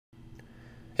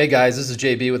Hey guys, this is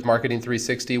JB with Marketing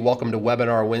 360. Welcome to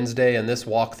Webinar Wednesday. In this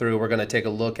walkthrough, we're going to take a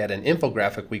look at an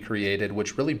infographic we created,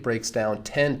 which really breaks down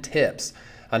 10 tips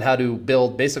on how to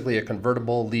build basically a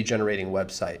convertible lead generating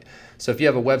website. So if you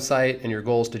have a website and your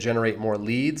goal is to generate more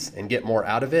leads and get more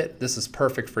out of it, this is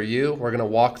perfect for you. We're going to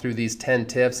walk through these 10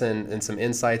 tips and some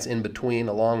insights in between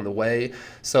along the way.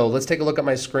 So let's take a look at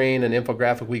my screen, an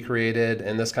infographic we created,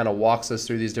 and this kind of walks us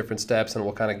through these different steps, and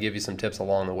we'll kind of give you some tips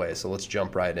along the way. So let's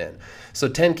jump right in. So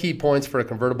 10 key points for a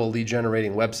convertible lead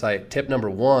generating website. Tip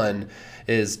number 1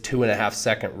 is 2.5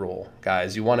 second rule.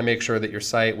 Guys, you want to make sure that your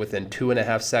site within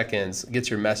 2.5 seconds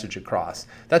gets your message across.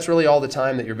 That's really all the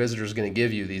time that your visitor is going to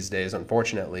give you these days,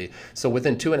 unfortunately. So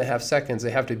within 2.5 seconds,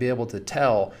 they have to be able to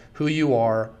tell who you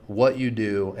are, what you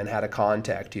do, and how to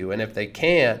contact you. And if they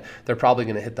can't, they're probably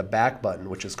going to hit the back button,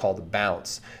 which is called a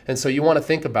bounce. And so you want to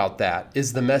think about that.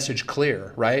 Is the message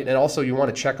clear, right? And also you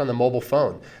want to check on the mobile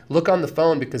phone. Look on the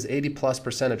phone because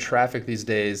 80+% of traffic these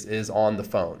days is on the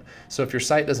phone. So if your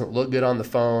site doesn't look good on the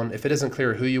phone, if it isn't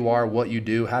clear who you are, what you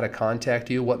do, how to contact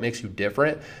you, what makes you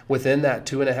different within that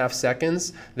 2.5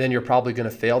 seconds, then you're probably going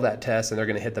to fail that test and they're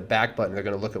going to hit the back button. They're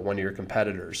going to look at one of your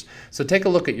competitors. So take a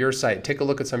look at your site, take a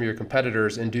look at some of your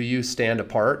competitors, and do you stand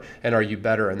apart and are you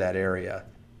better in that area?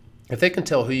 If they can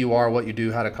tell who you are, what you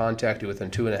do, how to contact you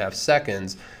within 2.5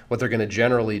 seconds, what they're going to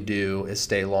generally do is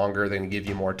stay longer. They're going to give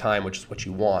you more time, which is what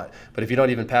you want. But if you don't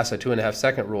even pass that 2.5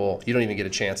 second rule, you don't even get a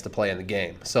chance to play in the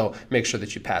game. So make sure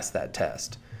that you pass that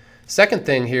test. Second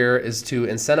thing here is to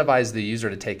incentivize the user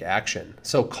to take action.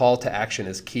 So call to action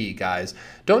is key, guys.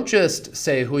 Don't just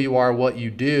say who you are, what you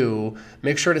do.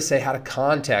 Make sure to say how to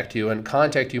contact you. And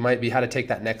contact you might be how to take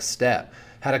that next step,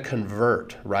 how to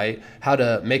convert, right? How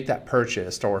to make that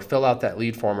purchase or fill out that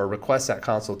lead form or request that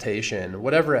consultation,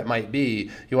 whatever it might be.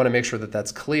 You want to make sure that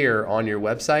that's clear on your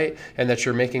website and that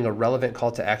you're making a relevant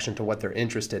call to action to what they're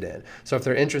interested in. So if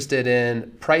they're interested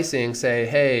in pricing, say,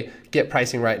 hey, get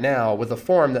pricing right now, with a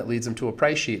form that leads them to a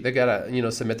price sheet. They got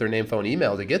to, submit their name, phone,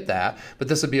 email to get that, but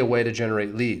this would be a way to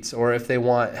generate leads. Or if they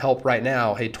want help right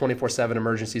now, hey, 24/7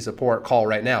 emergency support, call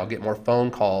right now, get more phone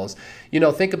calls.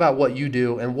 Think about what you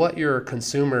do and what your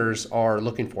consumers are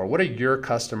looking for. What are your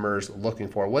customers looking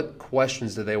for? What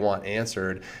questions do they want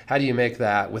answered? How do you make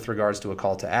that with regards to a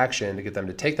call to action to get them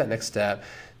to take that next step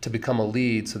to become a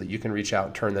lead so that you can reach out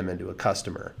and turn them into a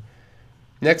customer?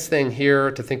 Next thing here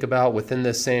to think about within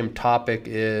this same topic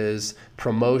is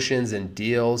promotions and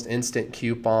deals, instant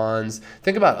coupons.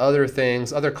 Think about other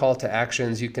things, other call to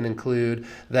actions you can include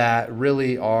that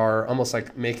really are almost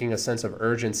like making a sense of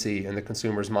urgency in the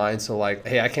consumer's mind. So like,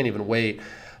 hey, I can't even wait.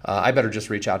 I better just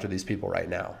reach out to these people right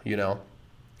now,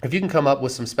 If you can come up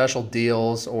with some special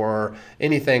deals or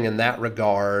anything in that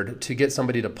regard to get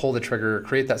somebody to pull the trigger,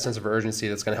 create that sense of urgency,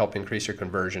 that's going to help increase your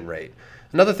conversion rate.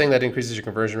 Another thing that increases your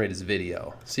conversion rate is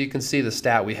video. So you can see the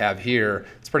stat we have here.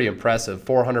 It's pretty impressive,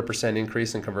 400%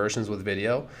 increase in conversions with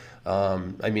video.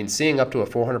 Seeing up to a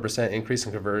 400% increase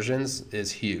in conversions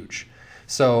is huge.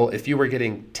 So if you were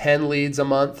getting 10 leads a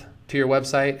month to your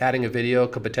website, adding a video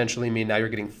could potentially mean now you're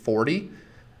getting 40.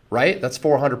 Right? That's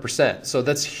 400%. So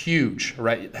that's huge,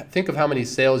 right? Think of how many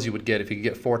sales you would get if you could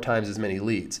get 4 times as many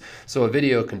leads. So a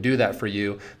video can do that for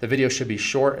you. The video should be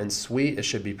short and sweet. It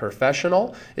should be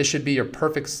professional. It should be your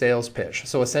perfect sales pitch.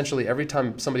 So essentially every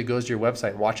time somebody goes to your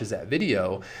website and watches that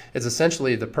video, it's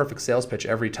essentially the perfect sales pitch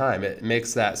every time. It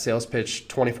makes that sales pitch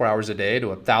 24 hours a day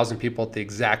to 1,000 people at the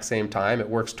exact same time. It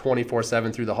works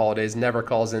 24/7 through the holidays, never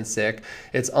calls in sick.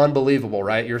 It's unbelievable,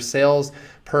 right? Your sales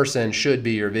person should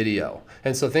be your video.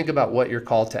 And so think about what your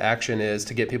call to action is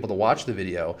to get people to watch the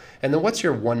video. And then what's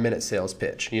your 1-minute sales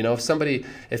pitch?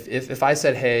 If I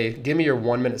said, hey, give me your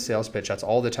 1-minute sales pitch, that's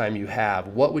all the time you have,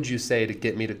 what would you say to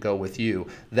get me to go with you?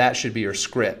 That should be your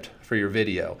script for your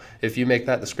video. If you make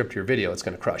that the script of your video, it's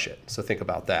going to crush it. So think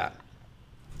about that.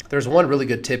 There's one really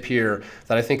good tip here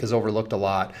that I think is overlooked a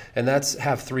lot, and that's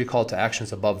have 3 call to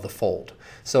actions above the fold.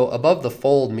 So above the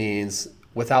fold means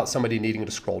without somebody needing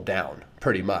to scroll down,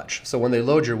 pretty much. So when they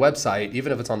load your website,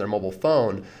 even if it's on their mobile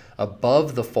phone,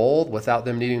 above the fold, without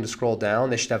them needing to scroll down,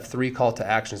 they should have 3 call to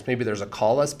actions. Maybe there's a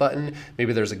call us button,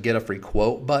 maybe there's a get a free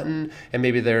quote button, and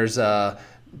maybe there's a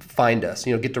find us,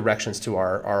 get directions to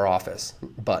our office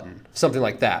button, something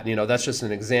like that. That's just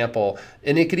an example.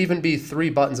 And it could even be 3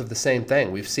 buttons of the same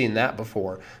thing. We've seen that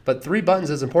before. But 3 buttons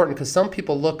is important because some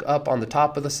people look up on the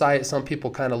top of the site, some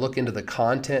people kind of look into the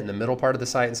content in the middle part of the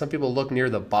site, and some people look near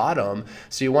the bottom.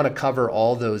 So you want to cover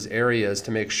all those areas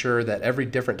to make sure that every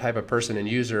different type of person and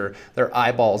user, their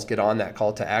eyeballs get on that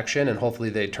call to action, and hopefully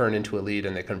they turn into a lead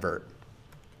and they convert.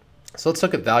 So let's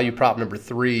look at value prop number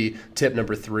 3, tip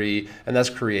number 3, and that's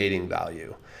creating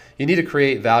value. you need to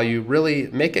create value, really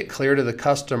make it clear to the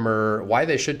customer why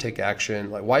they should take action.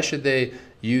 Like, why should they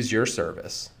use your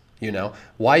service? You know,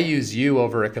 why use you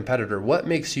over a competitor? What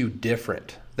makes you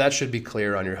different? That should be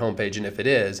clear on your homepage, and if it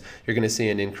is, you're going to see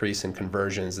an increase in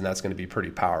conversions, and that's going to be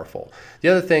pretty powerful. The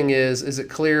other thing is it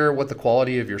clear what the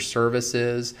quality of your service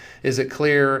is? Is it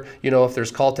clear, you know, if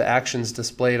there's call to actions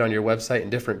displayed on your website in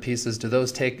different pieces, do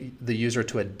those take the user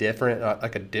to a different,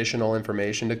 like additional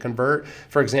information to convert?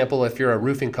 For example, if you're a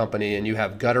roofing company and you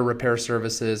have gutter repair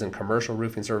services and commercial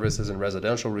roofing services and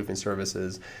residential roofing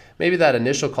services, maybe that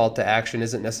initial call to action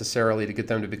isn't necessarily to get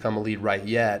them to become a lead right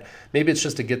yet. Maybe it's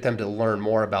just to get them to learn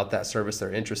more about that service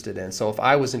they're interested in. So if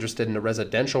I was interested in a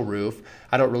residential roof,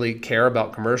 I don't really care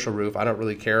about commercial roof. I don't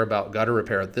really care about gutter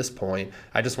repair at this point.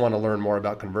 I just want to learn more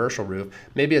about commercial roof.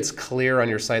 Maybe it's clear on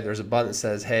your site, there's a button that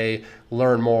says, hey,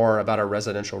 learn more about our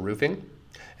residential roofing.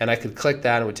 And I could click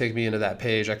that and it would take me into that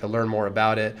page. I could learn more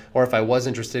about it. Or if I was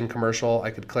interested in commercial,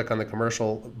 I could click on the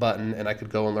commercial button and I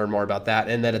could go and learn more about that.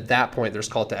 And then at that point, there's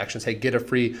call to actions. Hey, get a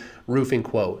free roofing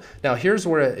quote. Now, here's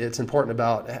where it's important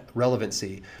about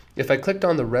relevancy. If I clicked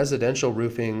on the residential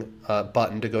roofing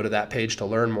button to go to that page to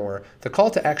learn more, the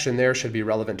call to action there should be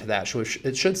relevant to that. So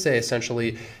it should say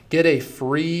essentially, get a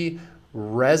free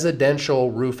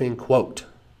residential roofing quote.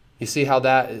 You see how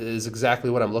that is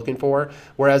exactly what I'm looking for?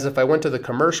 Whereas if I went to the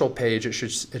commercial page, it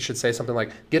should say something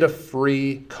like, get a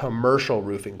free commercial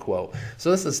roofing quote. So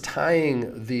this is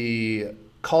tying the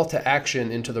call to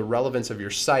action into the relevance of your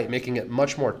site, making it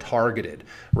much more targeted,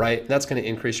 right? That's going to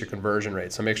increase your conversion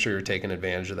rate. So make sure you're taking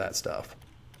advantage of that stuff.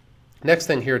 Next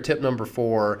thing here, tip number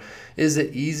 4, is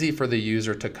it easy for the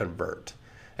user to convert?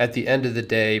 At the end of the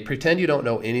day, pretend you don't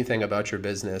know anything about your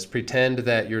business. Pretend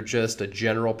that you're just a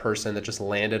general person that just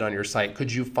landed on your site.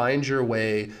 Could you find your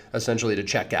way essentially to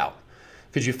check out?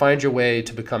 Could you find your way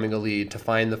to becoming a lead, to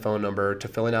find the phone number, to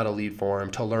filling out a lead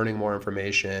form, to learning more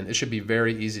information? It should be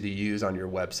very easy to use on your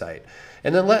website.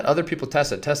 And then let other people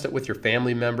test it. Test it with your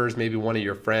family members, maybe one of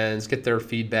your friends, get their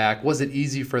feedback. Was it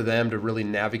easy for them to really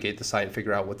navigate the site and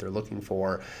figure out what they're looking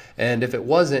for? And if it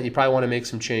wasn't, you probably want to make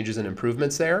some changes and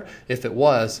improvements there. If it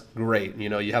was, great. You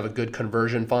know, you have a good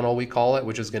conversion funnel, we call it,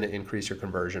 which is going to increase your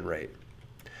conversion rate.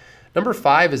 Number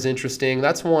 5 is interesting.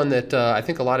 That's one that I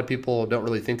think a lot of people don't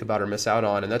really think about or miss out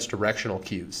on, and that's directional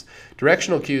cues.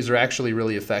 Directional cues are actually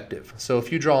really effective. So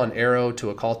if you draw an arrow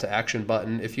to a call to action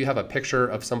button, if you have a picture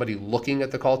of somebody looking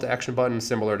at the call to action button,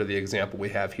 similar to the example we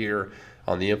have here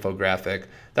on the infographic,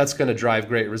 that's going to drive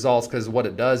great results, because what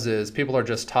it does is people are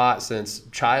just taught since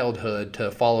childhood to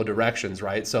follow directions,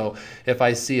 right? So if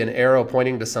I see an arrow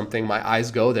pointing to something, my eyes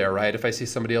go there, right? If I see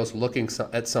somebody else looking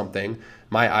at something,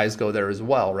 my eyes go there as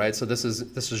well, right? So this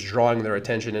is drawing their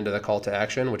attention into the call to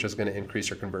action, which is going to increase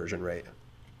your conversion rate.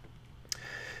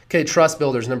 Okay, trust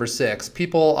builders, number 6.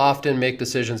 People often make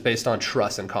decisions based on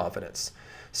trust and confidence.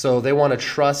 So they want to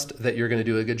trust that you're going to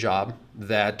do a good job,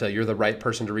 that you're the right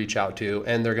person to reach out to,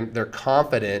 and they're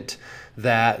confident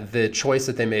that the choice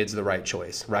that they made is the right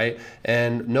choice, right?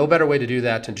 And no better way to do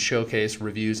that than to showcase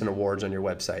reviews and awards on your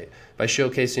website. By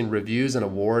showcasing reviews and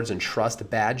awards and trust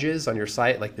badges on your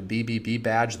site, like the BBB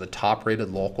badge, the top rated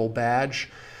local badge,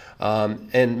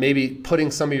 and maybe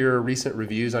putting some of your recent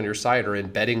reviews on your site, or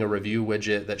embedding a review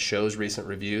widget that shows recent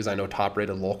reviews. I know Top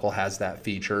Rated Local has that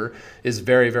feature, is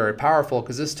very, very powerful,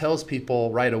 because this tells people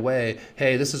right away,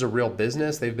 hey, this is a real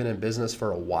business. They've been in business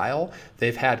for a while.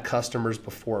 They've had customers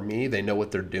before me. They know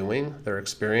what they're doing. They're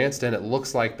experienced. And it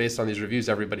looks like based on these reviews,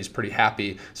 everybody's pretty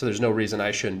happy. So there's no reason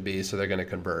I shouldn't be. So they're going to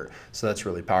convert. So that's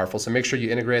really powerful. So make sure you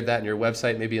integrate that in your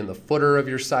website, maybe in the footer of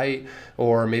your site,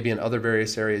 or maybe in other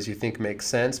various areas you think make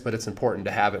sense, but it's important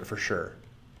to have it for sure.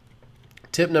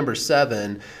 Tip number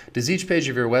 7, does each page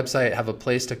of your website have a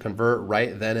place to convert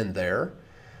right then and there?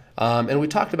 And we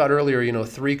talked about earlier,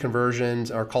 3 conversions,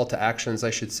 or call to actions, I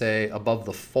should say, above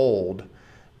the fold.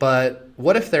 But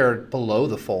what if they're below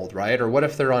the fold, right? Or what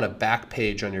if they're on a back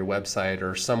page on your website,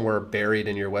 or somewhere buried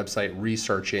in your website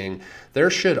researching? There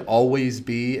should always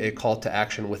be a call to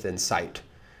action within sight,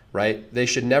 right? They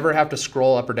should never have to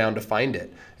scroll up or down to find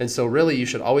it. And so really you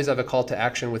should always have a call to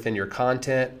action within your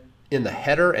content, in the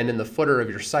header and in the footer of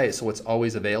your site, so it's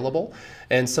always available.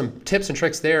 And some tips and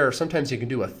tricks there, sometimes you can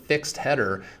do a fixed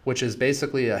header, which is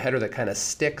basically a header that kind of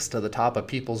sticks to the top of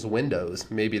people's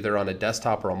windows. Maybe they're on a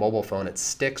desktop or a mobile phone, it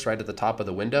sticks right at the top of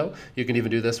the window. You can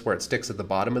even do this where it sticks at the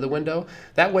bottom of the window.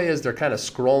 That way, as they're kind of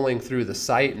scrolling through the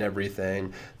site and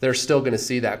everything, they're still going to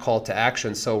see that call to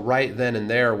action. So right then and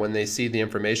there, when they see the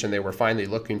information they were finally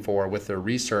looking for with their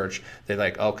research, they're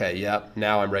like, okay, yep,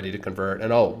 now I'm ready to convert.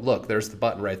 And oh, look, there's the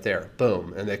button right there.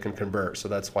 Boom, and they can convert. So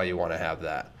that's why you want to have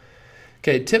that.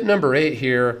 Okay, tip number 8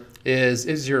 here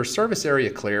is your service area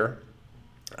clear?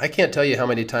 I can't tell you how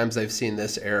many times I've seen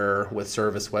this error with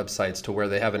service websites to where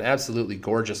they have an absolutely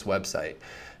gorgeous website.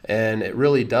 And it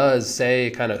really does say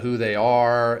kind of who they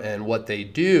are and what they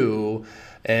do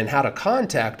and how to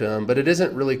contact them, but it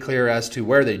isn't really clear as to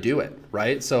where they do it,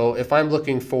 right? So if I'm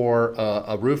looking for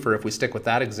a roofer, if we stick with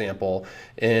that example,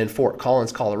 in Fort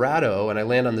Collins, Colorado, and I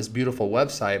land on this beautiful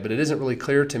website, but it isn't really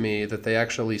clear to me that they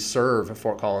actually serve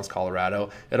Fort Collins, Colorado.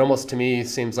 It almost to me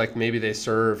seems like maybe they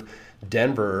serve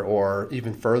Denver or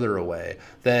even further away,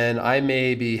 then I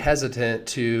may be hesitant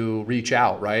to reach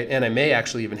out, right? And I may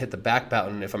actually even hit the back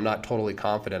button if I'm not totally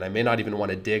confident. I may not even want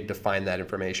to dig to find that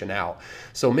information out.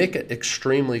 So make it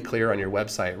extremely clear on your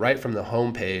website, right from the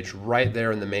home page, right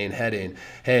there in the main heading.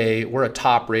 Hey, we're a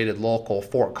top-rated local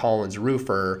Fort Collins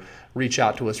roofer. Reach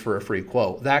out to us for a free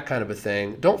quote, that kind of a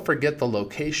thing. Don't forget the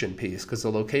location piece, because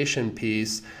the location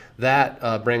piece,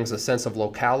 that brings a sense of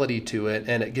locality to it,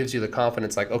 and it gives you the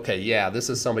confidence like, okay, yeah, this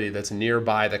is somebody that's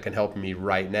nearby that can help me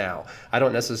right now. I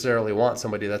don't necessarily want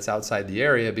somebody that's outside the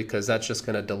area because that's just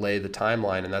going to delay the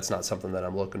timeline, and that's not something that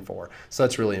I'm looking for. So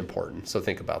that's really important. So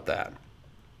think about that.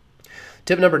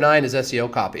 Tip number 9 is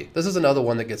SEO copy. This is another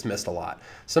one that gets missed a lot.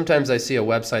 Sometimes I see a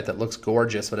website that looks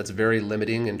gorgeous, but it's very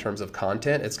limiting in terms of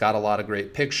content. It's got a lot of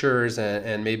great pictures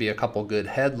and maybe a couple good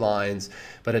headlines,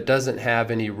 but it doesn't have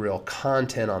any real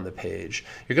content on the page.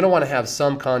 You're going to want to have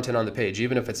some content on the page,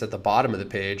 even if it's at the bottom of the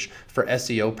page, for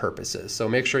SEO purposes. So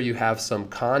make sure you have some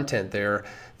content there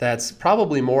that's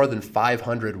probably more than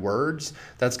 500 words.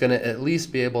 That's going to at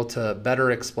least be able to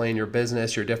better explain your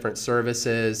business, your different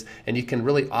services, and you can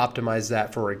really optimize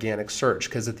that for organic search.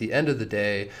 Because at the end of the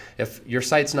day, if your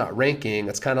site's not ranking,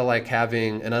 it's kind of like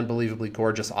having an unbelievably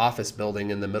gorgeous office building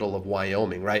in the middle of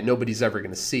Wyoming, right? Nobody's ever going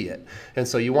to see it. And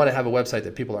so you want to have a website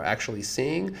that people are actually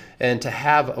seeing. And to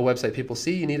have a website people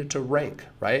see, you need it to rank,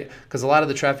 right? Because a lot of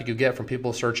the traffic you get from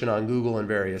people searching on Google and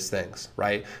various things,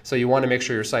 right? So you want to make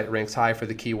sure your site ranks high for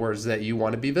the keywords that you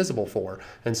want to be visible for.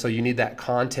 And so you need that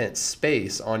content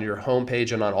space on your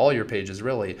homepage and on all your pages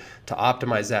really to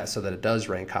optimize that so that it does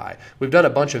rank high. We've done a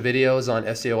bunch of videos on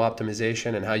SEO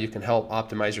optimization and how you can help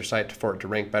optimize your site for it to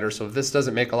rank better. So if this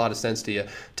doesn't make a lot of sense to you,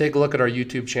 take a look at our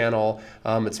YouTube channel.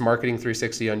 It's Marketing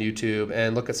 360 on YouTube,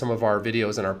 and look at some of our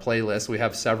videos in our playlist. We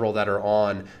have several that are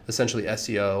on essentially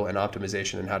SEO and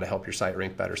optimization and how to help your site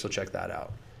rank better. So check that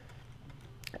out.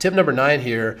 Tip number 9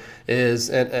 here is,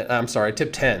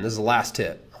 tip 10. This is the last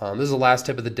tip. This is the last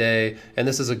tip of the day, and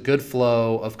this is a good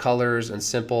flow of colors and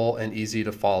simple and easy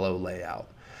to follow layout.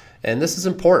 And this is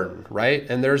important, right?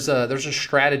 And there's a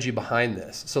strategy behind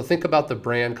this. So think about the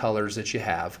brand colors that you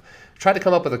have. Try to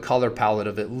come up with a color palette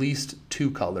of at least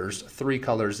 2 colors. 3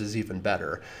 colors is even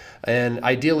better. And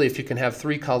ideally, if you can have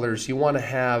 3 colors, you want to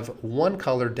have 1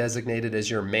 color designated as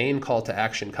your main call to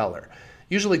action color.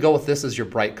 Usually go with this as your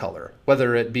bright color,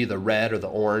 whether it be the red or the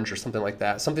orange or something like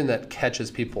that, something that catches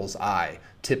people's eye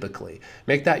typically.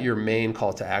 Make that your main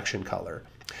call to action color.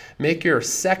 Make your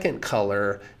second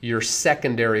color your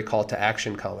secondary call to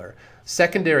action color.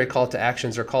 Secondary call to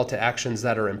actions are call to actions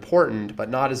that are important, but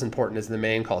not as important as the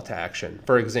main call to action.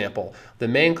 For example, the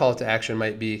main call to action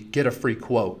might be get a free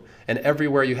quote. And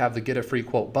everywhere you have the get a free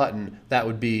quote button, that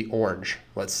would be orange,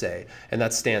 let's say, and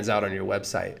that stands out on your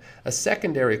website. A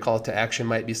secondary call to action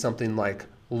might be something like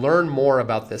learn more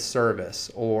about this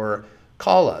service, or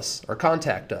call us, or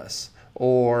contact us,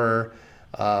 or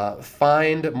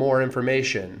find more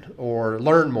information, or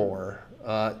learn more,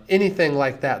 anything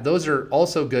like that. Those are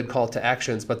also good call to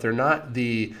actions, but they're not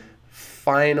the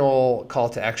final call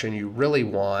to action you really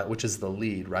want, which is the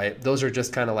lead, right? Those are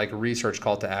just kind of like research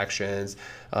call to actions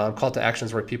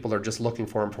where people are just looking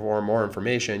for more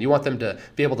information. You want them to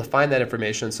be able to find that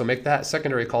information, so make that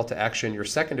secondary call to action your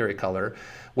secondary color,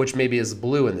 which maybe is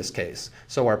blue in this case.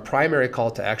 So our primary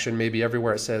call to action, maybe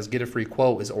everywhere it says get a free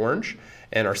quote, is orange,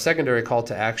 and our secondary call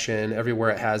to action, everywhere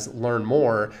it has learn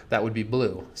more, that would be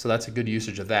blue. So that's a good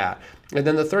usage of that. And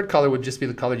then the third color would just be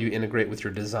the color you integrate with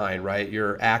your design, right?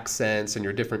 Your accents and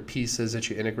your different pieces that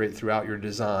you integrate throughout your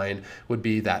design would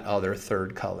be that other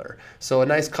third color. So a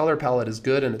nice color palette is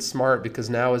good, and it's smart because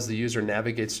now as the user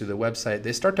navigates through the website,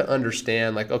 they start to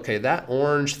understand like, okay, that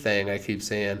orange thing I keep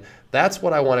saying, that's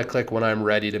what I want to click when I'm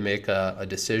ready to make a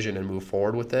decision and move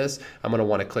forward with this. I'm going to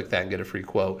want to click that and get a free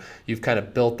quote. You've kind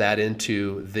of built that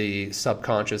into the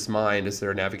subconscious mind as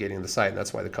they're navigating the site, and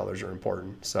that's why the colors are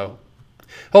important. So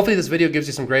Hopefully this video gives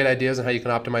you some great ideas on how you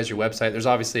can optimize your website. There's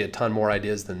obviously a ton more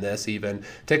ideas than this even.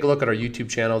 Take a look at our YouTube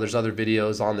channel. There's other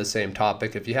videos on the same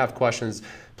topic. If you have questions,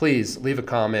 please leave a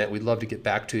comment. We'd love to get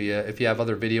back to you. If you have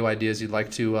other video ideas you'd like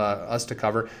us to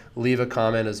cover, leave a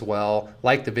comment as well.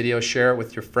 Like the video, share it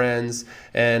with your friends,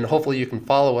 and hopefully you can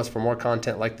follow us for more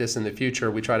content like this in the future.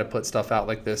 We try to put stuff out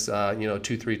like this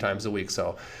 2-3 times a week.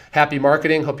 So happy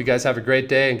marketing. Hope you guys have a great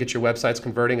day and get your websites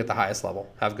converting at the highest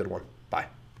level. Have a good one. Bye.